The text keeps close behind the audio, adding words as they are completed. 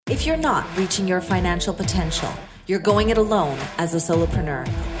If you're not reaching your financial potential, you're going it alone as a solopreneur,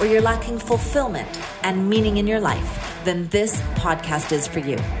 or you're lacking fulfillment and meaning in your life, then this podcast is for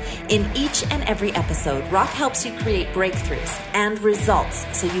you. In each and every episode, Rock helps you create breakthroughs and results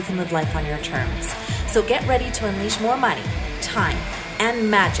so you can live life on your terms. So get ready to unleash more money, time,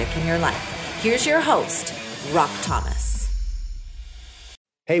 and magic in your life. Here's your host, Rock Thomas.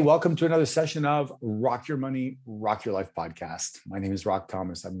 Hey, welcome to another session of Rock Your Money, Rock Your Life podcast. My name is Rock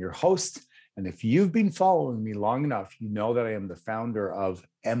Thomas. I'm your host. And if you've been following me long enough, you know that I am the founder of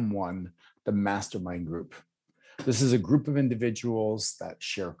M1, the Mastermind Group. This is a group of individuals that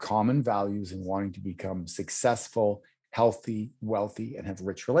share common values in wanting to become successful, healthy, wealthy, and have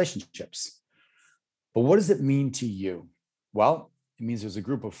rich relationships. But what does it mean to you? Well, it means there's a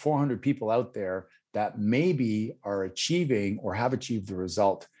group of 400 people out there that maybe are achieving or have achieved the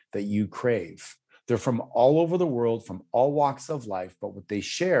result that you crave. They're from all over the world, from all walks of life, but what they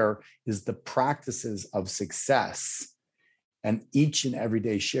share is the practices of success, and each and every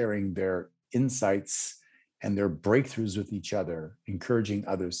day sharing their insights and their breakthroughs with each other, encouraging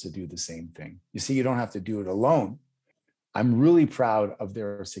others to do the same thing. You see, you don't have to do it alone. I'm really proud of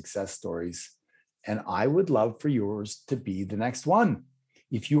their success stories, and I would love for yours to be the next one.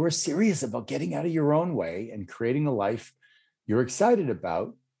 If you are serious about getting out of your own way and creating a life you're excited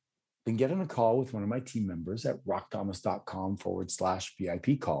about, then get on a call with one of my team members at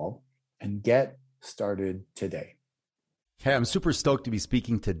rockthomas.com/VIP call and get started today. Hey, I'm super stoked to be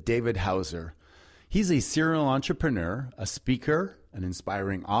speaking to David Hauser. He's a serial entrepreneur, a speaker, an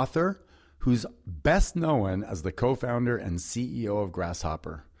inspiring author who's best known as the co-founder and CEO of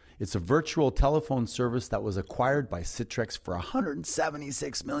Grasshopper. It's a virtual telephone service that was acquired by Citrix for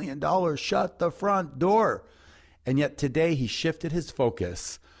 $176 million. Shut the front door. And yet today he shifted his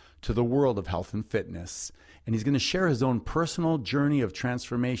focus to the world of health and fitness. And he's going to share his own personal journey of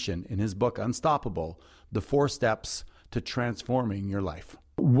transformation in his book, Unstoppable, The 4 Steps to Transforming Your Life.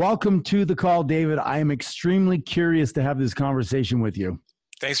 Welcome to the call, David. I am extremely curious to have this conversation with you.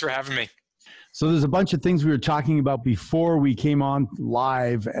 Thanks for having me. So there's a bunch of things we were talking about before we came on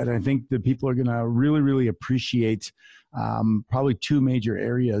live, and I think that people are going to really, really appreciate probably 2 major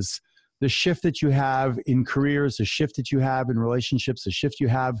areas. The shift that you have in careers, the shift that you have in relationships, the shift you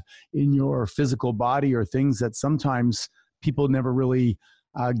have in your physical body, or things that sometimes people never really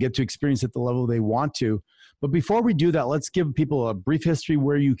get to experience at the level they want to. But before we do that, let's give people a brief history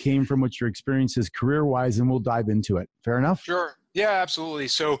where you came from, what your experience is career-wise, and we'll dive into it. Fair enough? Sure. Yeah, absolutely.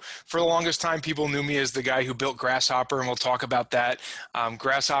 So for the longest time, people knew me as the guy who built Grasshopper, and we'll talk about that.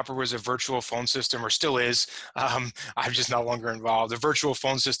 Grasshopper was a virtual phone system, or still is. I'm just no longer involved. A virtual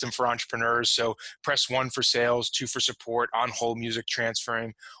phone system for entrepreneurs. So press 1 for sales, 2 for support, on-hold music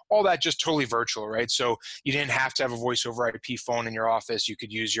transferring, all that just totally virtual, right? So you didn't have to have a voice over IP phone in your office. You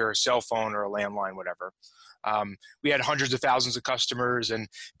could use your cell phone or a landline, whatever. We had hundreds of thousands of customers and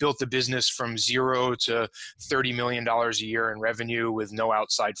built the business from 0 to $30 million a year in revenue with no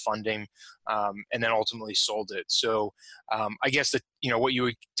outside funding, and then ultimately sold it. So I guess that, what you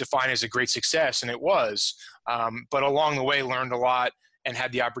would define as a great success, and it was, but along the way learned a lot and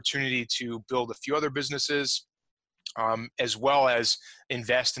had the opportunity to build a few other businesses, as well as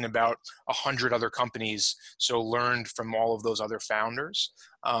invest in about 100 other companies. So learned from all of those other founders.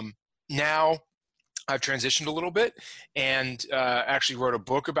 Now I've transitioned a little bit and actually wrote a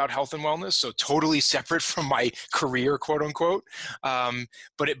book about health and wellness, so totally separate from my career, quote unquote. But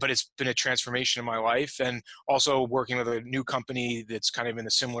it's been a transformation in my life, and also working with a new company that's kind of in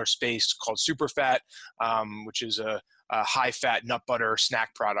a similar space called Superfat, which is a high-fat nut butter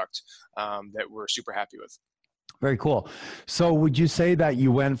snack product that we're super happy with. Very cool. So would you say that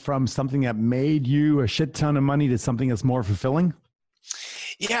you went from something that made you a shit ton of money to something that's more fulfilling?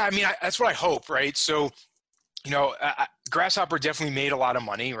 Yeah, I mean, that's what I hope, right? So, Grasshopper definitely made a lot of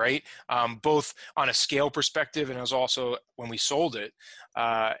money, right? Both on a scale perspective, and it was also when we sold it.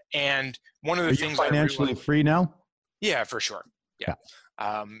 And one of the things financially free now? Yeah, for sure. Yeah.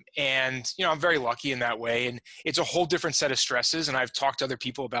 And, I'm very lucky in that way. And it's a whole different set of stresses. And I've talked to other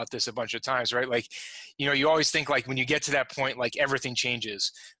people about this a bunch of times, right? Like, you always think like when you get to that point, like everything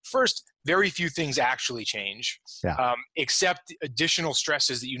changes. First, very few things actually change, except additional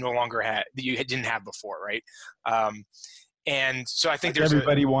stresses that you no longer had, that you didn't have before, right? And so I think there's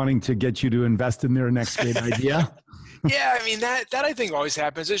everybody wanting to get you to invest in their next great idea. Yeah, I mean, that I think always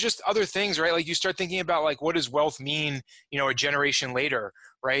happens. It's just other things, right? Like you start thinking about like, what does wealth mean, a generation later,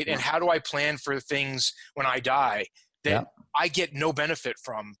 right? And how do I plan for things when I die that I get no benefit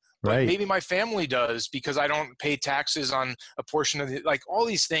from? But maybe my family does because I don't pay taxes on a portion of like all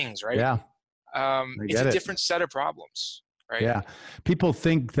these things, right? Yeah. It's a different set of problems. right? Yeah. People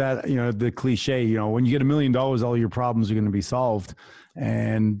think that, the cliche, when you get $1 million, all your problems are going to be solved.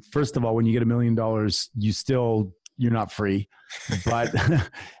 And first of all, when you get $1 million, you're not free, but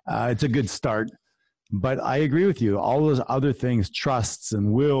it's a good start. But I agree with you. All those other things, trusts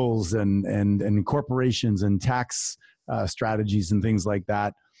and wills and corporations and tax strategies and things like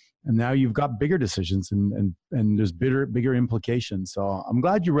that. And now you've got bigger decisions and there's bigger implications. So I'm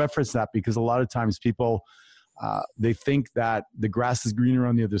glad you referenced that, because a lot of times people, they think that the grass is greener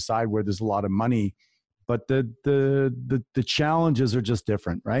on the other side where there's a lot of money, but the challenges are just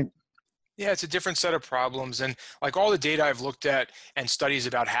different, right? Yeah, it's a different set of problems. And like all the data I've looked at and studies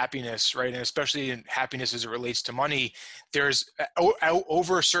about happiness, right, and especially in happiness as it relates to money, there's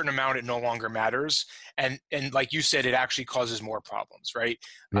over a certain amount, it no longer matters. And like you said, it actually causes more problems, right?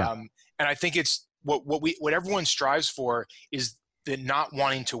 Yeah. And I think it's what everyone strives for is the not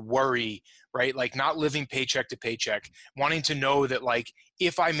wanting to worry, right? Like not living paycheck to paycheck, wanting to know that like,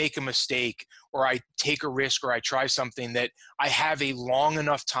 if I make a mistake or I take a risk or I try something, that I have a long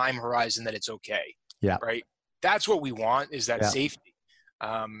enough time horizon that it's okay. Yeah. Right. That's what we want, is that safety.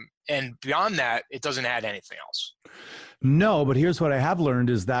 And beyond that, it doesn't add anything else. No, but here's what I have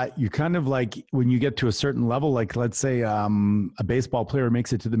learned is that you kind of like, when you get to a certain level, like let's say a baseball player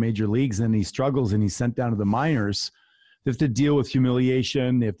makes it to the major leagues and he struggles and he's sent down to the minors. They have to deal with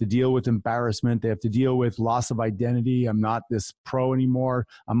humiliation. They have to deal with embarrassment. They have to deal with loss of identity. I'm not this pro anymore.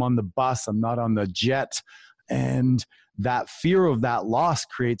 I'm on the bus. I'm not on the jet. And that fear of that loss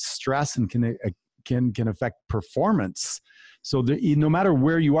creates stress and can affect performance. So no matter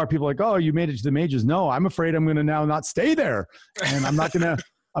where you are, people are like, oh, you made it to the majors. No, I'm afraid I'm going to now not stay there. And I'm not going to,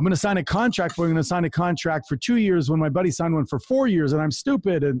 I'm going to sign a contract, but I'm going to sign a contract for 2 years when my buddy signed one for 4 years and I'm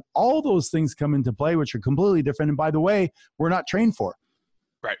stupid. And all those things come into play, which are completely different. And by the way, we're not trained for.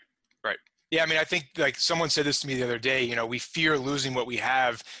 Right. Right. Yeah. I mean, I think like someone said this to me the other day, we fear losing what we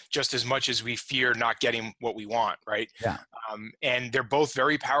have just as much as we fear not getting what we want. Right. Yeah. And they're both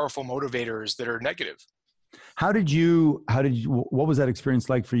very powerful motivators that are negative. What was that experience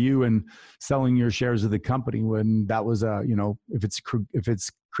like for you in selling your shares of the company when that was if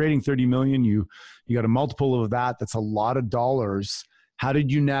it's creating 30 million, you got a multiple of that. That's a lot of dollars. How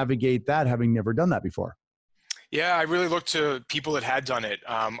did you navigate that, having never done that before? Yeah, I really looked to people that had done it.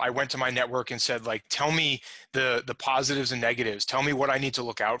 I went to my network and said, like, tell me the positives and negatives. Tell me what I need to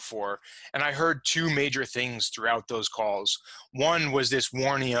look out for. And I heard two major things throughout those calls. One was this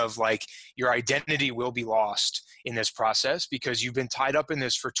warning of like, your identity will be lost in this process because you've been tied up in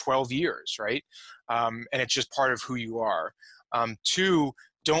this for 12 years, right? And it's just part of who you are. Two,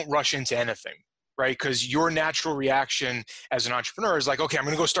 don't rush into anything. Right? Because your natural reaction as an entrepreneur is like, okay, I'm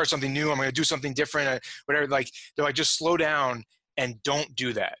going to go start something new. I'm going to do something different, whatever. Like, they're like, just slow down and don't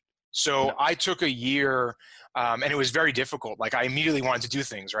do that. So I took a year and it was very difficult. Like, I immediately wanted to do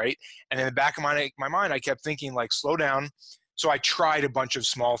things, right? And in the back of my mind, I kept thinking like, slow down. So I tried a bunch of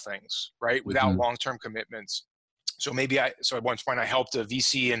small things, right? Without long-term commitments. So at one point I helped a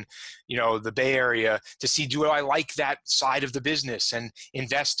VC in, the Bay Area to see, do I like that side of the business and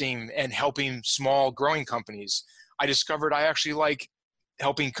investing and helping small growing companies. I discovered I actually like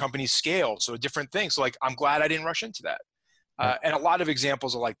helping companies scale. So different things. So like, I'm glad I didn't rush into that. And a lot of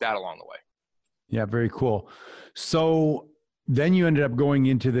examples are like that along the way. Yeah, very cool. So then you ended up going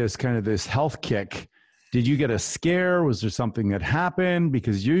into this kind of this health kick. Did you get a scare? Was there something that happened?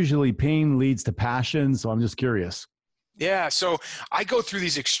 Because usually pain leads to passion. So I'm just curious. Yeah. So I go through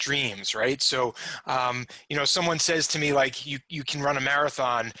these extremes, right? So, someone says to me, like, you can run a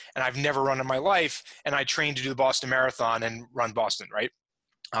marathon, and I've never run in my life. And I trained to do the Boston Marathon and run Boston, right?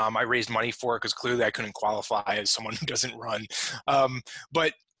 I raised money for it because clearly I couldn't qualify as someone who doesn't run.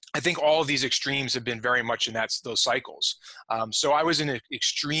 But I think all of these extremes have been very much in those cycles. So I was in an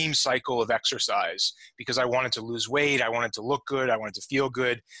extreme cycle of exercise because I wanted to lose weight. I wanted to look good. I wanted to feel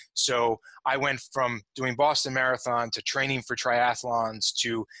good. So I went from doing Boston Marathon to training for triathlons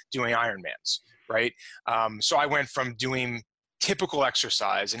to doing Ironmans, right? So I went from doing typical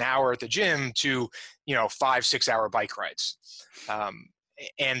exercise, an hour at the gym, to, 5-6 hour bike rides,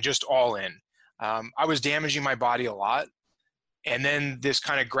 and just all in. I was damaging my body a lot. And then this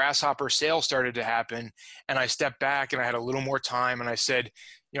kind of grasshopper sale started to happen, and I stepped back and I had a little more time, and I said,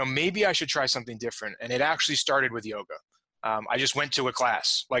 maybe I should try something different. And it actually started with yoga. I just went to a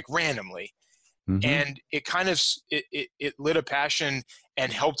class, like, randomly, and it kind of, it lit a passion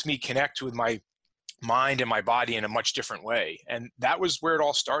and helped me connect with my mind and my body in a much different way. And that was where it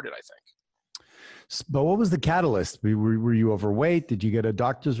all started, I think. But what was the catalyst? Were you overweight? Did you get a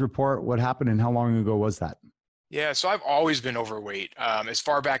doctor's report? What happened, and how long ago was that? Yeah, so I've always been overweight, as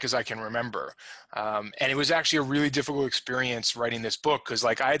far back as I can remember. And it was actually a really difficult experience writing this book because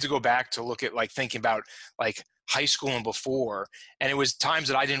like I had to go back to look at like thinking about like high school and before, and it was times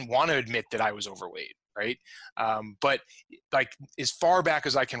that I didn't want to admit that I was overweight, right? But like as far back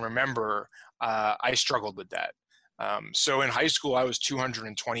as I can remember, I struggled with that. So in high school, I was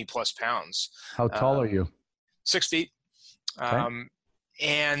 220 plus pounds. How tall are you? 6 feet. Okay.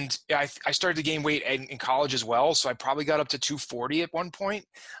 And I started to gain weight in college as well. So I probably got up to 240 at one point.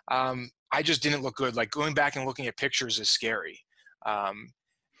 I just didn't look good. Like going back and looking at pictures is scary. And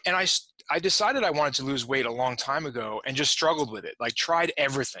I decided I wanted to lose weight a long time ago and just struggled with it. Like tried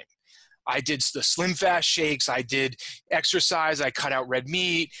everything. I did the Slim Fast shakes. I did exercise. I cut out red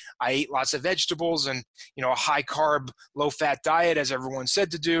meat. I ate lots of vegetables and, a high carb, low fat diet, as everyone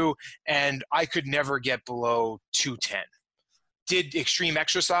said to do. And I could never get below 210. Did extreme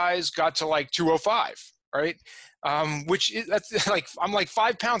exercise, got to like 205, right? That's like, I'm like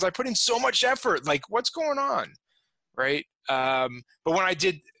 5 pounds. I put in so much effort. Like what's going on, right? But when I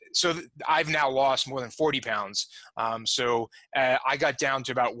did, so I've now lost more than 40 pounds. I got down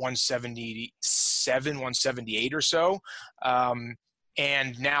to about 177, 178 or so.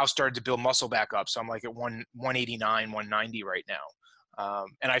 And now started to build muscle back up. So I'm like at 189, 190 right now.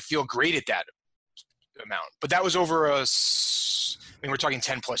 And I feel great at that amount, but that was over we're talking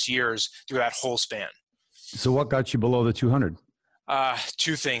 10 plus years through that whole span. So what got you below the 200?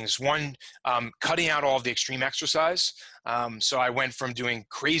 Two things. One, cutting out all of the extreme exercise. So I went from doing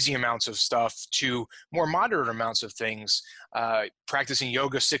crazy amounts of stuff to more moderate amounts of things, practicing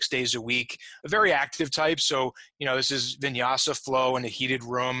yoga 6 days a week, a very active type. So, this is vinyasa flow in a heated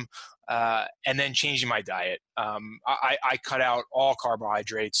room, and then changing my diet. I cut out all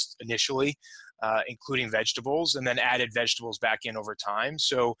carbohydrates initially, including vegetables, and then added vegetables back in over time.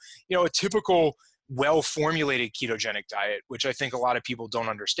 So, a typical well-formulated ketogenic diet, which I think a lot of people don't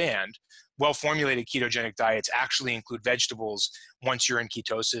understand. Well-formulated ketogenic diets actually include vegetables once you're in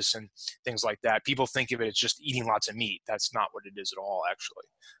ketosis and things like that. People think of it as just eating lots of meat. That's not what it is at all, actually.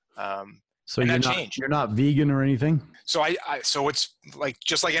 So you're not vegan or anything? So so it's like,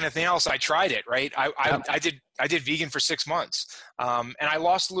 just like anything else, I tried it, right? I did vegan for 6 months, and I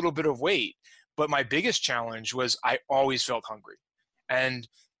lost a little bit of weight, but my biggest challenge was I always felt hungry. And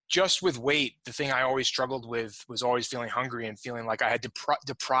just with weight, the thing I always struggled with was always feeling hungry and feeling like I had to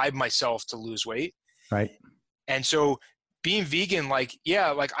deprive myself to lose weight. Right. And so being vegan, like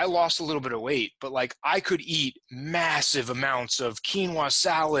I lost a little bit of weight, but like I could eat massive amounts of quinoa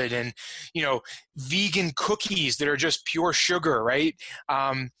salad and, vegan cookies that are just pure sugar. Right.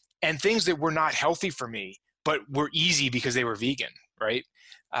 And things that were not healthy for me, but were easy because they were vegan. Right.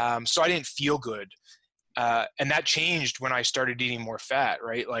 So I didn't feel good. And that changed when I started eating more fat,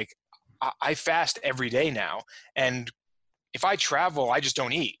 right? Like I fast every day now. And if I travel, I just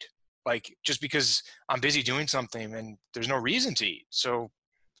don't eat, like just because I'm busy doing something and there's no reason to eat. So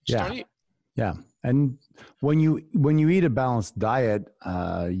don't eat. Yeah. And when you eat a balanced diet,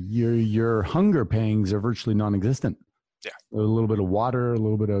 your hunger pangs are virtually non-existent. Yeah. A little bit of water, a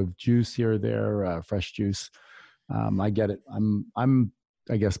little bit of juice here or there, fresh juice. I get it. I'm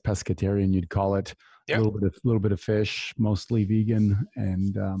I guess pescatarian, you'd call it. Yep. A little bit of fish, mostly vegan,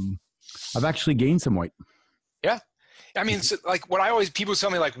 and I've actually gained some weight. Yeah, I mean, so like people tell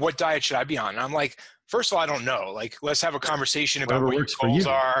me like, what diet should I be on? And I'm like, first of all, I don't know. Like, let's have a conversation about what your goals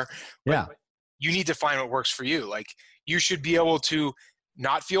are. Yeah, you need to find what works for you. Like, you should be able to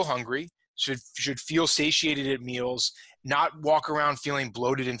not feel hungry. Should feel satiated at meals. Not walk around feeling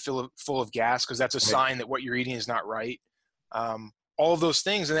bloated and full of gas, because that's a sign that what you're eating is not right. All of those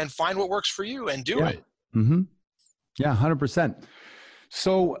things, and then find what works for you and do it. Mm-hmm. Yeah, 100%.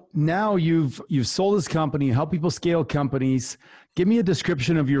 So now you've sold this company, help people scale companies. Give me a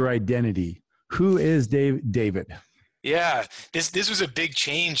description of your identity. Who is David? Yeah, this was a big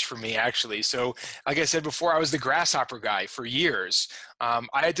change for me, actually. So like I said before, I was the grasshopper guy for years. I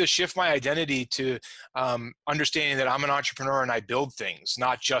had to shift my identity to understanding that I'm an entrepreneur and I build things,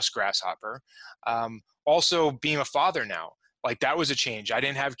 not just grasshopper. Also being a father now. Like that was a change. I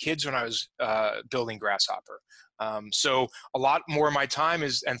didn't have kids when I was building Grasshopper. So a lot more of my time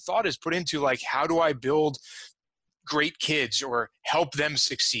and thought is put into like, how do I build great kids or help them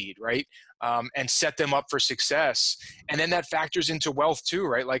succeed, right? And set them up for success. And then that factors into wealth too,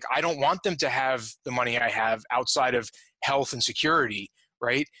 right? Like I don't want them to have the money I have outside of health and security,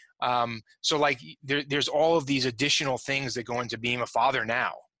 right? So like there's all of these additional things that go into being a father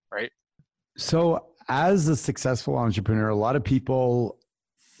now, right? So as a successful entrepreneur, a lot of people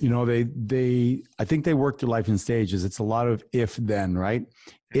I think they work their life in stages. It's a lot of if then, right?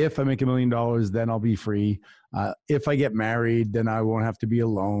 If I make $1 million, then I'll be free. If I get married, then I won't have to be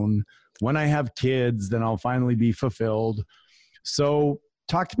alone. When I have kids, then I'll finally be fulfilled. So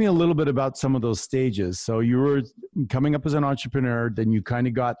talk to me a little bit about some of those stages. So you were coming up as an entrepreneur, then you kind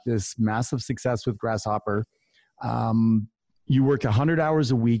of got this massive success with Grasshopper. You worked 100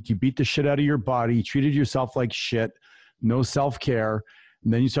 hours a week. You beat the shit out of your body, treated yourself like shit, no self-care.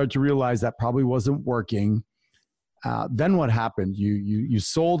 And then you start to realize that probably wasn't working. Then what happened? You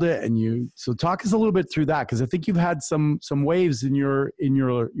sold it, so talk us a little bit through that, because I think you've had some waves in your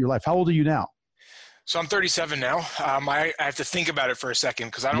life. How old are you now? So I'm 37 now. I have to think about it for a second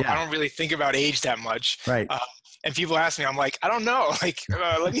because I don't really think about age that much. Right. And people ask me, I'm like, I don't know. Like,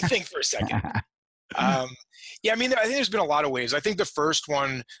 let me think for a second. Yeah, I mean, I think there's been a lot of ways. I think the first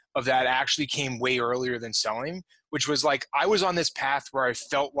one of that actually came way earlier than selling, which was like, I was on this path where I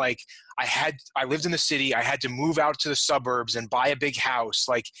felt like I lived in the city. I had to move out to the suburbs and buy a big house.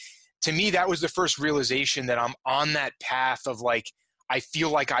 Like, to me, that was the first realization that I'm on that path of like, I feel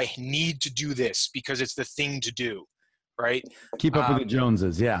like I need to do this because it's the thing to do. Right. Keep up with the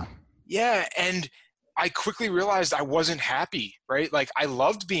Joneses. Yeah. Yeah. And I quickly realized I wasn't happy, right? Like, I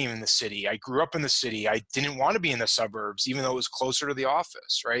loved being in the city. I grew up in the city. I didn't want to be in the suburbs, even though it was closer to the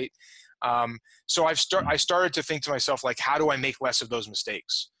office, right? So I started to think to myself, like, how do I make less of those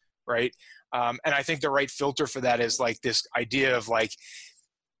mistakes, right? And I think the right filter for that is like this idea of like,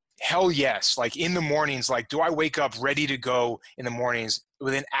 hell yes, like in the mornings, like, do I wake up ready to go in the mornings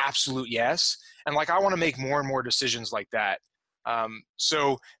with an absolute yes? And like, I want to make more and more decisions like that.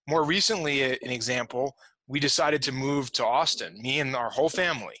 So more recently, an example, we decided to move to Austin, me and our whole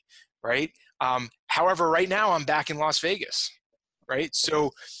family, right? However, right now I'm back in Las Vegas, right?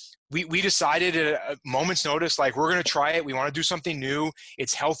 So we decided at a moment's notice, like, we're going to try it. We want to do something new.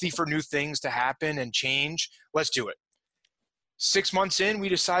 It's healthy for new things to happen and change. Let's do it. 6 months in, we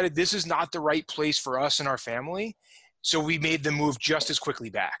decided this is not the right place for us and our family. So we made the move just as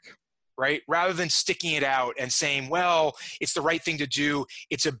quickly back. Right? Rather than sticking it out and saying, well, it's the right thing to do.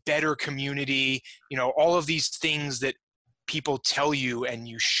 It's a better community. All of these things that people tell you and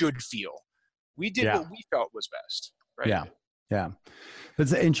you should feel. We did what we felt was best. Right? Yeah. Yeah.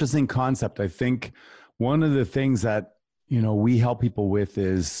 That's an interesting concept. I think one of the things that, we help people with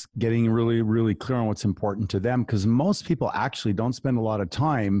is getting really, really clear on what's important to them. Because most people actually don't spend a lot of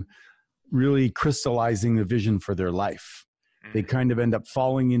time really crystallizing the vision for their life. They kind of end up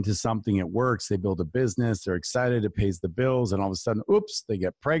falling into something. It works. They build a business. They're excited. It pays the bills. And all of a sudden, oops, they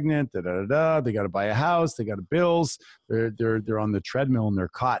get pregnant. They got to buy a house. They got bills. They're on the treadmill and they're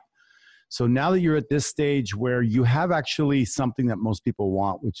caught. So now that you're at this stage where you have actually something that most people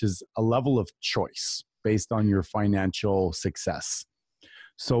want, which is a level of choice based on your financial success.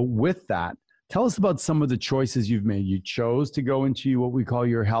 So with that, tell us about some of the choices you've made. You chose to go into what we call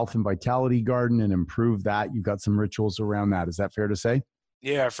your health and vitality garden and improve that. You've got some rituals around that. Is that fair to say?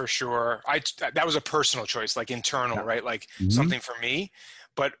 Yeah, for sure. That was a personal choice, like internal, right? Like something for me.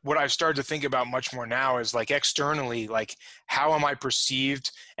 But what I've started to think about much more now is like externally, like, how am I perceived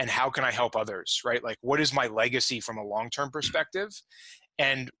and how can I help others, right? Like, what is my legacy from a long-term perspective?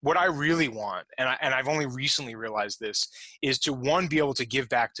 And what I really want, and I've only recently realized this, is to, one, be able to give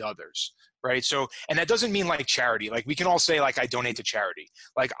back to others. Right. So, and that doesn't mean like charity. Like, we can all say like, I donate to charity.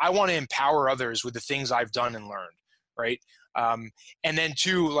 Like, I want to empower others with the things I've done and learned. Right. And then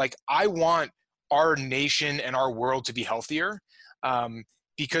two, like, I want our nation and our world to be healthier,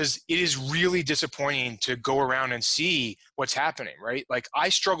 because it is really disappointing to go around and see what's happening. Right. Like, I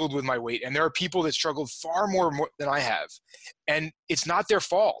struggled with my weight, and there are people that struggled far more than I have, and it's not their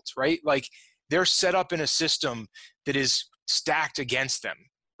fault. Right. Like, they're set up in a system that is stacked against them.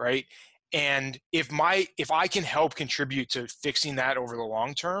 Right. And if I can help contribute to fixing that over the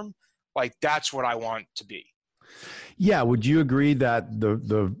long term, like, that's what I want to be. Yeah. Would you agree that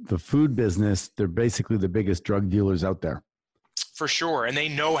the food business, they're basically the biggest drug dealers out there? For sure. And they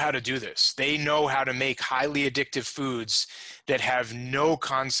know how to do this. They know how to make highly addictive foods that have no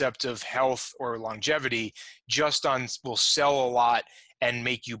concept of health or longevity, will sell a lot and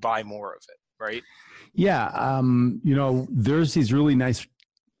make you buy more of it. Right. Yeah. There's these really nice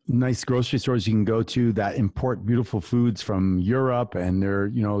grocery stores you can go to that import beautiful foods from Europe, and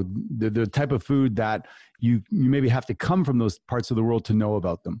they're the type of food that you maybe have to come from those parts of the world to know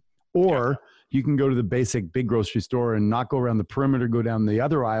about them. Or you can go to the basic big grocery store and not go around the perimeter, go down the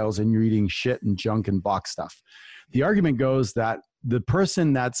other aisles, and you're eating shit and junk and box stuff. The argument goes that the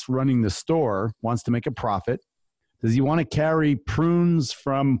person that's running the store wants to make a profit. Does he want to carry prunes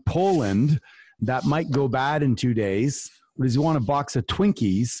from Poland that might go bad in 2 days? or does he want a box of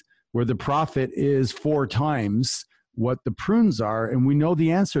Twinkies where the profit is 4 times what the prunes are? And we know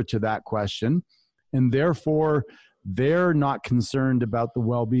the answer to that question. And therefore, they're not concerned about the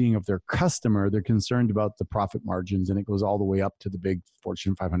well-being of their customer. They're concerned about the profit margins, and it goes all the way up to the big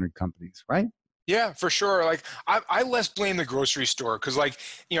Fortune 500 companies, right? Yeah, for sure. Like I less blame the grocery store because, like,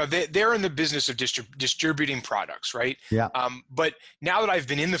 you know, they're in the business of distributing products, right? Yeah. But now that I've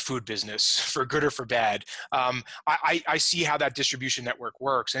been in the food business, for good or for bad, I see how that distribution network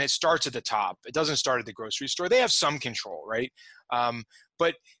works, and it starts at the top. It doesn't start at the grocery store. They have some control, right?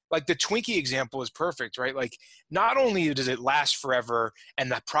 But like the Twinkie example is perfect, right? Like not only does it last forever and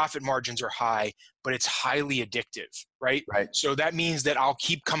the profit margins are high, but it's highly addictive, right? Right. So that means that I'll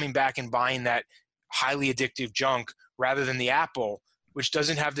keep coming back and buying that highly addictive junk rather than the apple, which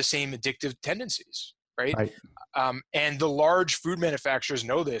doesn't have the same addictive tendencies, right? Right. And the large food manufacturers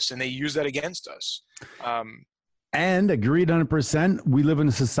know this, and they use that against us. And agreed 100%. We live in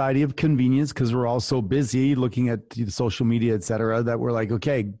a society of convenience because we're all so busy looking at the social media, et cetera, that we're like,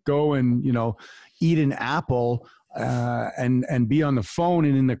 okay, go and, you know, eat an apple and be on the phone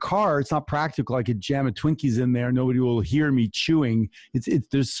and in the car. It's not practical. I could jam a Twinkies in there. Nobody will hear me chewing.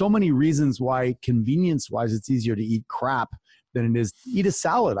 There's so many reasons why convenience-wise it's easier to eat crap than it is to eat a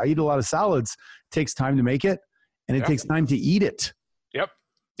salad. I eat a lot of salads. It takes time to make it, and it takes time to eat it. Yep.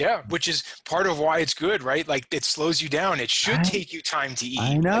 Yeah, which is part of why it's good, right? Like it slows you down. It should take you time to eat.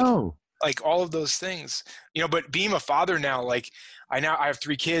 I know. Like all of those things, you know, but being a father now, like I have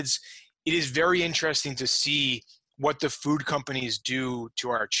 3 kids. It is very interesting to see what the food companies do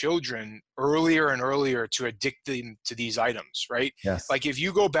to our children earlier and earlier to addict them to these items, right? Yes. Like if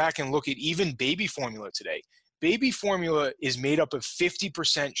you go back and look at even baby formula today, baby formula is made up of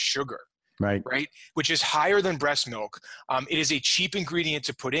 50% sugar. Right. Which is higher than breast milk. It is a cheap ingredient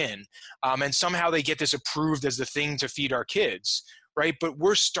to put in. And somehow they get this approved as the thing to feed our kids. Right. But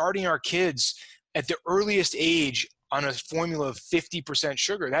we're starting our kids at the earliest age on a formula of 50%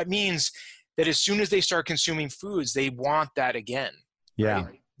 sugar. That means that as soon as they start consuming foods, they want that again. Yeah.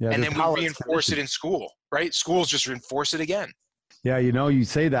 Right? Yeah, and then we reinforce it in school. Right. Schools just reinforce it again. Yeah, you know, you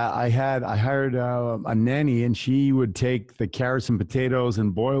say that. I hired a nanny, and she would take the carrots and potatoes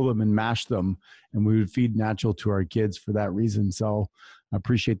and boil them and mash them, and we would feed natural to our kids for that reason. So I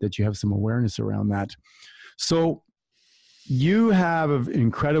appreciate that you have some awareness around that. So you have an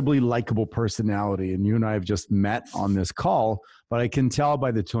incredibly likable personality, and you and I have just met on this call, but I can tell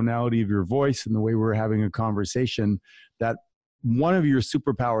by the tonality of your voice and the way we're having a conversation that one of your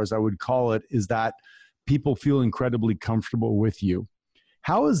superpowers, I would call it, is that people feel incredibly comfortable with you.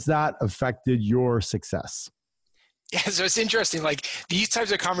 How has that affected your success? Yeah, so it's interesting. Like these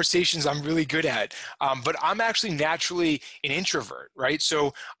types of conversations I'm really good at, but I'm actually naturally an introvert, right?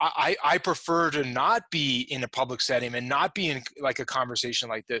 So I prefer to not be in a public setting and not be in like a conversation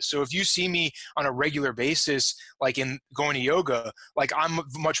like this. So if you see me on a regular basis, like in going to yoga, like I'm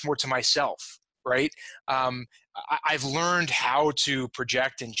much more to myself, right? I've learned how to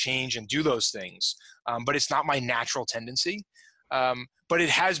project and change and do those things, but it's not my natural tendency. But it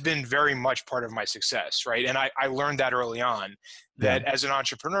has been very much part of my success, right? And I learned that early on, that as an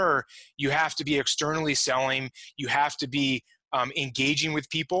entrepreneur, you have to be externally selling, you have to be engaging with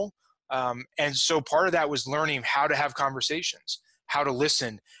people. And so part of that was learning how to have conversations, how to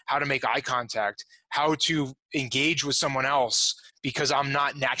listen, how to make eye contact, how to engage with someone else, because I'm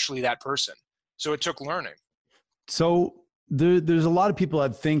not naturally that person. So it took learning. So there's a lot of people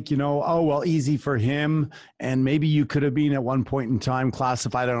that think, you know, oh, well, easy for him. And maybe you could have been at one point in time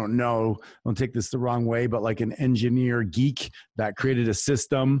classified, I don't know, don't take this the wrong way, but like an engineer geek that created a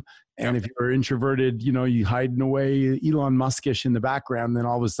system. And if you're introverted, you know, you hiding away Elon Muskish in the background, then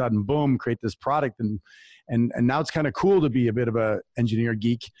all of a sudden, boom, create this product. And now it's kind of cool to be a bit of a engineer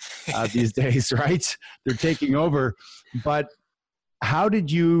geek these days, right? They're taking over. But how did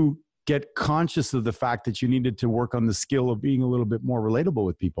you get conscious of the fact that you needed to work on the skill of being a little bit more relatable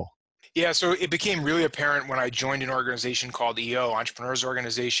with people? Yeah, so it became really apparent when I joined an organization called EO, Entrepreneurs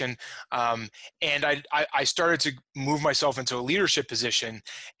Organization, and I started to move myself into a leadership position,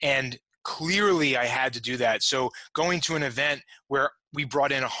 and clearly I had to do that. So going to an event where we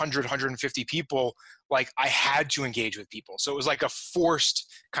brought in 100, 150 people, like I had to engage with people. So it was like a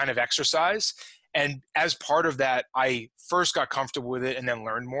forced kind of exercise. And as part of that, I first got comfortable with it and then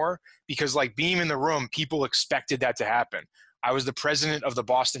learned more, because like being in the room, people expected that to happen. I was the president of the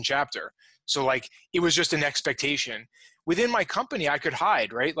Boston chapter. So like, it was just an expectation. Within my company, I could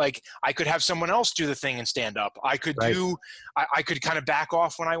hide, right? Like I could have someone else do the thing and stand up. I could I could kind of back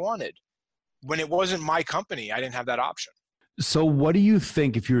off when I wanted. When it wasn't my company, I didn't have that option. So what do you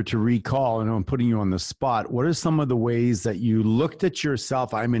think, if you were to recall, and I'm putting you on the spot, what are some of the ways that you looked at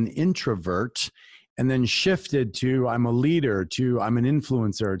yourself, I'm an introvert, and then shifted to I'm a leader, to I'm an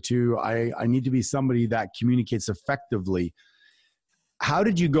influencer, to I need to be somebody that communicates effectively? How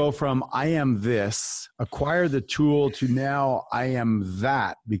did you go from I am this, acquire the tool, to now I am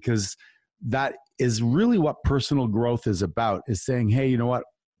that? Because that is really what personal growth is about, is saying, hey, you know what,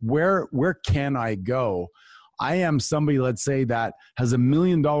 where can I go? I am somebody, let's say, that has $1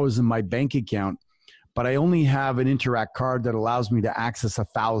 million in my bank account, but I only have an Interact card that allows me to access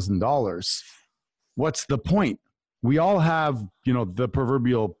 $1,000. What's the point? We all have, the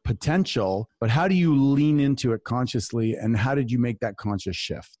proverbial potential, but how do you lean into it consciously, and how did you make that conscious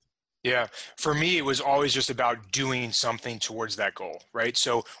shift? Yeah. For me, it was always just about doing something towards that goal, right?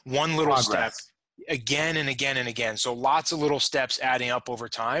 So one little step again and again and again. So lots of little steps adding up over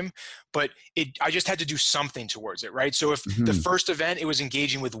time, but I just had to do something towards it, right? So if the first event, it was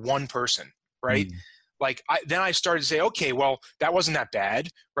engaging with one person, right? Then I started to say, okay, well, that wasn't that bad,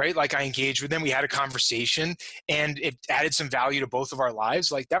 right? Like I engaged with them, we had a conversation, and it added some value to both of our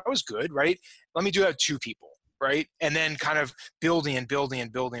lives. Like that was good, right? Let me do that with 2 people, right? And then kind of building and building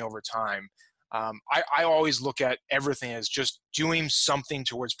and building over time. I always look at everything as just doing something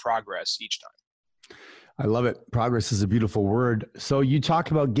towards progress each time. I love it. Progress is a beautiful word. So you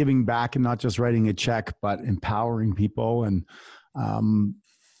talk about giving back and not just writing a check, but empowering people. And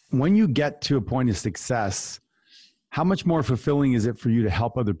when you get to a point of success, how much more fulfilling is it for you to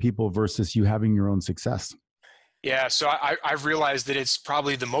help other people versus you having your own success? Yeah, so I've realized that it's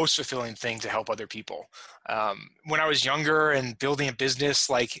probably the most fulfilling thing to help other people. When I was younger and building a business,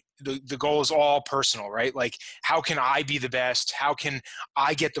 like the goal is all personal, right? Like, how can I be the best? How can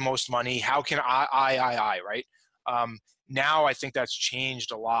I get the most money? How can I, right? Now I think that's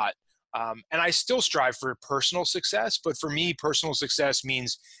changed a lot. And I still strive for personal success, but for me, personal success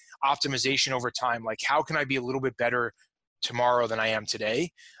means optimization over time. Like, how can I be a little bit better tomorrow than I am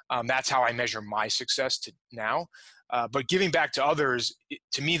today? That's how I measure my success to now. But giving back to others,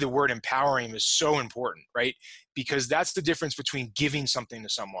 to me, the word empowering is so important, right? Because that's the difference between giving something to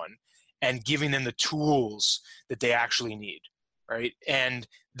someone and giving them the tools that they actually need, right? And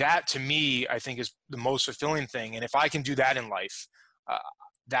that, to me, I think is the most fulfilling thing. And if I can do that in life,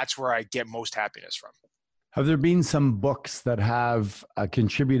 that's where I get most happiness from. Have there been some books that have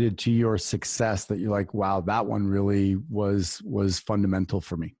contributed to your success that you're like, wow, that one really was fundamental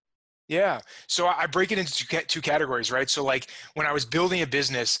for me? Yeah. So I break it into two categories, right? So like when I was building a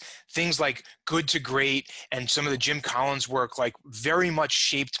business, things like Good to Great and some of the Jim Collins work, like very much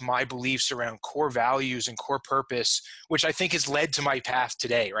shaped my beliefs around core values and core purpose, which I think has led to my path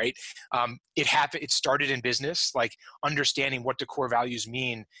today, right? It started in business, like understanding what do core values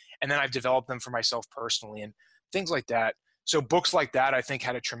mean. And then I've developed them for myself personally and things like that. So books like that, I think,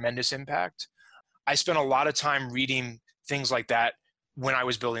 had a tremendous impact. I spent a lot of time reading things like that when I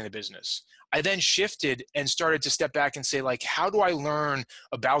was building the business. I then shifted and started to step back and say, like, how do I learn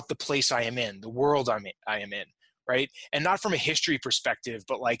about the place I am in, the world I am in, right? And not from a history perspective,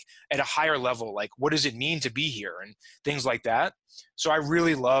 but like at a higher level, like what does it mean to be here and things like that. So I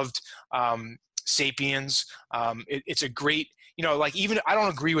really loved Sapiens. It's a great, like even I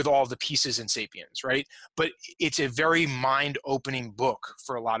don't agree with all of the pieces in Sapiens, right? But it's a very mind-opening book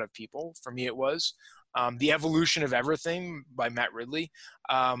for a lot of people. For me, it was. The Evolution of Everything by Matt Ridley.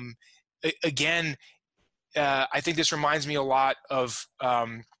 Again, I think this reminds me a lot of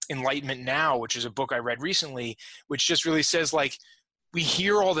Enlightenment Now, which is a book I read recently, which just really says, like, we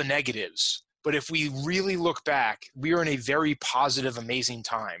hear all the negatives, but if we really look back, we are in a very positive, amazing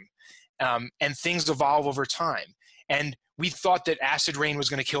time. And things evolve over time. And we thought that acid rain was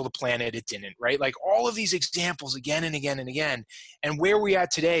going to kill the planet. It didn't, right? Like all of these examples again and again and again. And where we are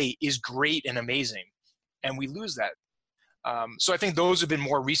at today is great and amazing. And we lose that. So I think those have been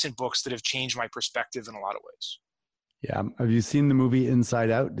more recent books that have changed my perspective in a lot of ways. Yeah. Have you seen the movie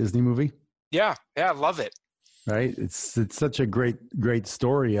Inside Out, Disney movie? Yeah. I love it. Right. It's such a great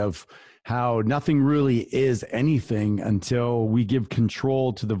story of how nothing really is anything until we give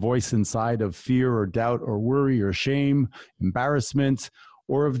control to the voice inside of fear or doubt or worry or shame, embarrassment,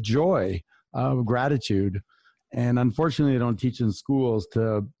 or of joy, of gratitude. And unfortunately, they don't teach in schools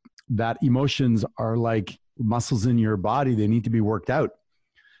that emotions are like muscles in your body. They need to be worked out.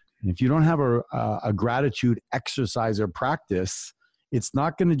 And if you don't have a gratitude exercise or practice, it's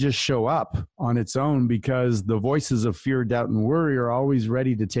not going to just show up on its own, because the voices of fear, doubt, and worry are always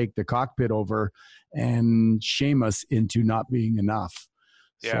ready to take the cockpit over and shame us into not being enough.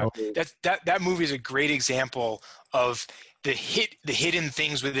 Yeah, So, that movie is a great example of the hidden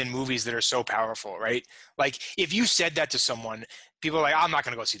things within movies that are so powerful, right? Like if you said that to someone, people are like, I'm not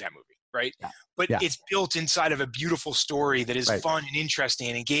going to go see that movie, right? Yeah. But Yeah. it's built inside of a beautiful story that is Right. fun and interesting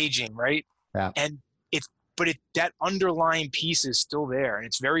and engaging, right? Yeah. And that underlying piece is still there, and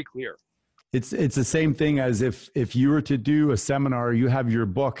it's very clear. It's the same thing as if you were to do a seminar, you have your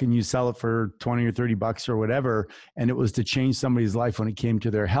book and you sell it for 20 or 30 bucks or whatever, and it was to change somebody's life when it came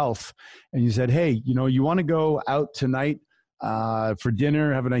to their health. And you said, hey, you want to go out tonight for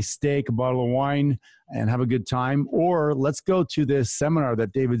dinner, have a nice steak, a bottle of wine, and have a good time. Or let's go to this seminar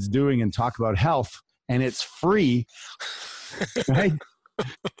that David's doing and talk about health, and it's free, right?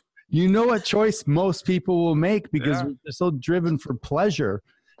 You know what choice most people will make because they're so driven for pleasure.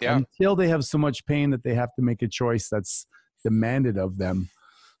 Yeah. Until they have so much pain that they have to make a choice that's demanded of them.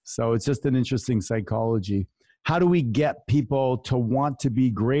 So it's just an interesting psychology. How do we get people to want to be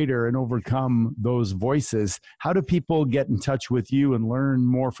greater and overcome those voices? How do people get in touch with you and learn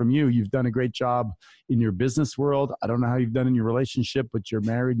more from you? You've done a great job in your business world. I don't know how you've done in your relationship, but you're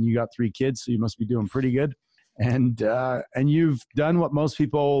married and you got 3 kids, so you must be doing pretty good. And you've done what most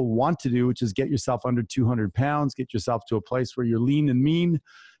people want to do, which is get yourself under 200 pounds, get yourself to a place where you're lean and mean,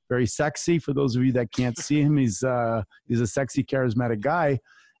 very sexy. For those of you that can't see him, he's a sexy, charismatic guy.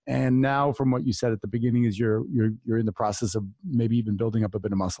 And now, from what you said at the beginning, is you're in the process of maybe even building up a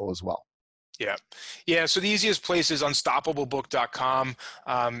bit of muscle as well. Yeah. So the easiest place is unstoppablebook.com.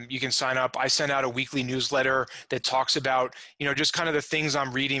 You can sign up. I send out a weekly newsletter that talks about, just kind of the things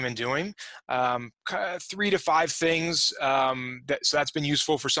I'm reading and doing. 3 to 5 things. So that's been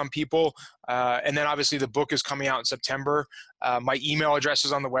useful for some people. And then obviously the book is coming out in September. My email address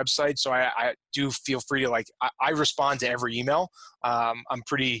is on the website. So I do feel free to I respond to every email. I'm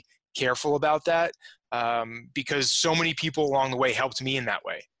pretty careful about that. Because so many people along the way helped me in that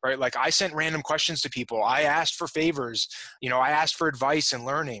way, right? Like I sent random questions to people. I asked for favors, I asked for advice and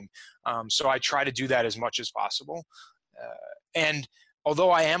learning. So I try to do that as much as possible. And although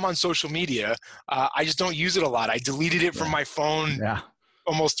I am on social media, I just don't use it a lot. I deleted it from my phone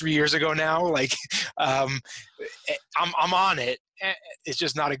almost 3 years ago now. I'm on it. It's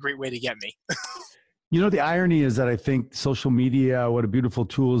just not a great way to get me. The irony is that I think social media, what a beautiful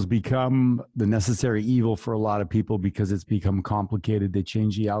tool, has become the necessary evil for a lot of people because it's become complicated. They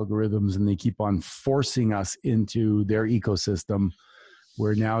change the algorithms and they keep on forcing us into their ecosystem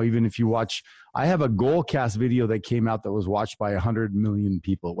where now even if you watch, I have a Goalcast video that came out that was watched by 100 million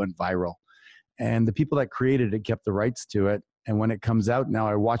people. It went viral. And the people that created it kept the rights to it. And when it comes out now,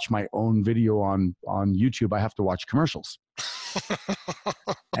 I watch my own video on YouTube. I have to watch commercials.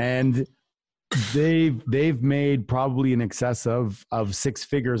 And they've made probably in excess of 6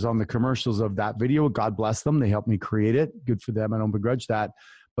 figures on the commercials of that video. God bless them. They helped me create it. Good for them. I don't begrudge that.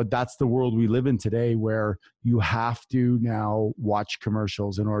 But that's the world we live in today a you have to now watch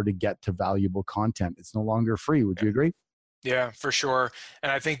commercials in order to get to valuable content. It's no longer free. Would you agree? Yeah, for sure.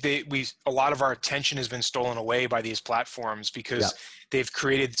 And I think a lot of our attention has been stolen away by these platforms because they've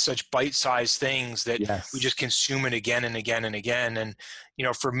created such bite-sized things that we just consume it again and again and again. And,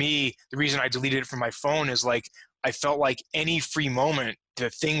 for me, the reason I deleted it from my phone is I felt like any free moment,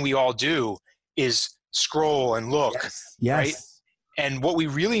 the thing we all do is scroll and look, right? And what we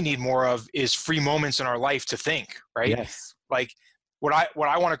really need more of is free moments in our life to think, right? Yes. What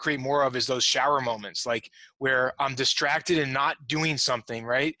I want to create more of is those shower moments, where I'm distracted and not doing something,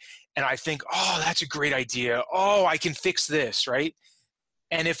 right? And I think, oh, that's a great idea. Oh, I can fix this, right?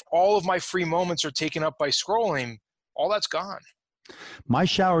 And if all of my free moments are taken up by scrolling, all that's gone. My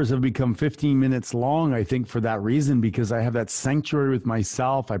showers have become 15 minutes long, I think, for that reason, because I have that sanctuary with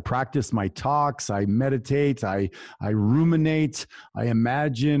myself. I practice my talks. I meditate. I ruminate. I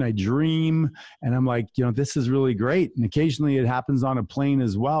imagine. I dream. And I'm like, this is really great. And occasionally it happens on a plane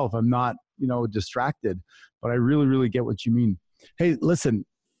as well if I'm not, distracted. But I really, really get what you mean. Hey, listen,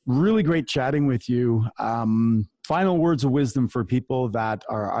 really great chatting with you. Final words of wisdom for people that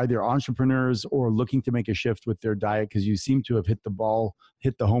are either entrepreneurs or looking to make a shift with their diet, because you seem to have hit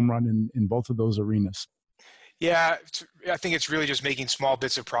the home run in both of those arenas. Yeah, I think it's really just making small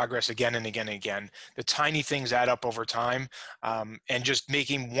bits of progress again and again and again. The tiny things add up over time, and just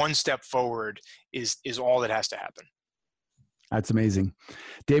making one step forward is all that has to happen. That's amazing.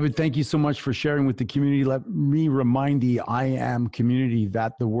 David, thank you so much for sharing with the community. Let me remind the I Am community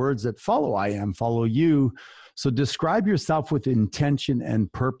that the words that follow I Am follow you. So describe yourself with intention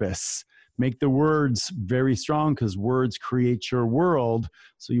and purpose. Make the words very strong because words create your world.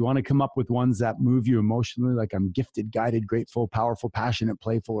 So you want to come up with ones that move you emotionally, like I'm gifted, guided, grateful, powerful, passionate,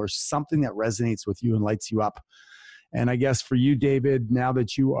 playful, or something that resonates with you and lights you up. And I guess for you, David, now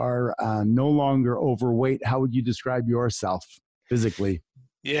that you are no longer overweight, how would you describe yourself physically?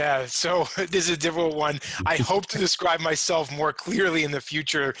 Yeah, so this is a difficult one. I hope to describe myself more clearly in the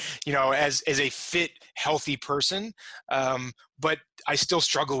future, as a fit, healthy person. But I still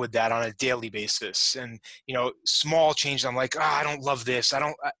struggle with that on a daily basis. And, small changes, I'm like, I don't love this.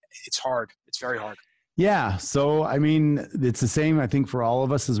 It's hard. It's very hard. Yeah. So, I mean, it's the same, I think, for all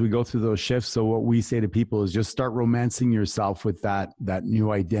of us as we go through those shifts. So what we say to people is just start romancing yourself with that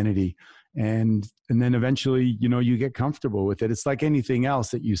new identity. And then eventually, you get comfortable with it. It's like anything else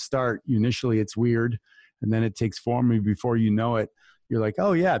that you start. Initially, it's weird, and then it takes form. And before you know it, you're like,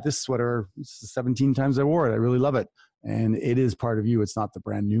 oh yeah, this sweater, this is 17 times I wore it. I really love it. And it is part of you. It's not the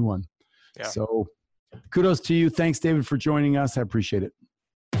brand new one. Yeah. So kudos to you. Thanks, David, for joining us. I appreciate it.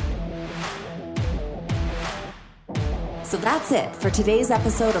 So that's it for today's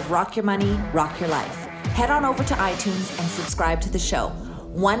episode of Rock Your Money, Rock Your Life. Head on over to iTunes and subscribe to the show.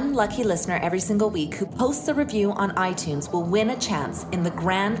 One lucky listener every single week who posts a review on iTunes will win a chance in the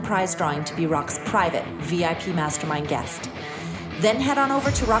grand prize drawing to be Rock's private VIP mastermind guest. Then head on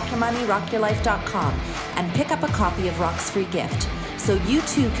over to rockyourmoneyrockyourlife.com and pick up a copy of Rock's free gift so you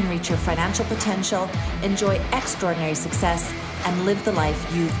too can reach your financial potential, enjoy extraordinary success, and live the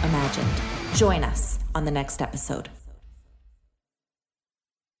life you've imagined. Join us on the next episode.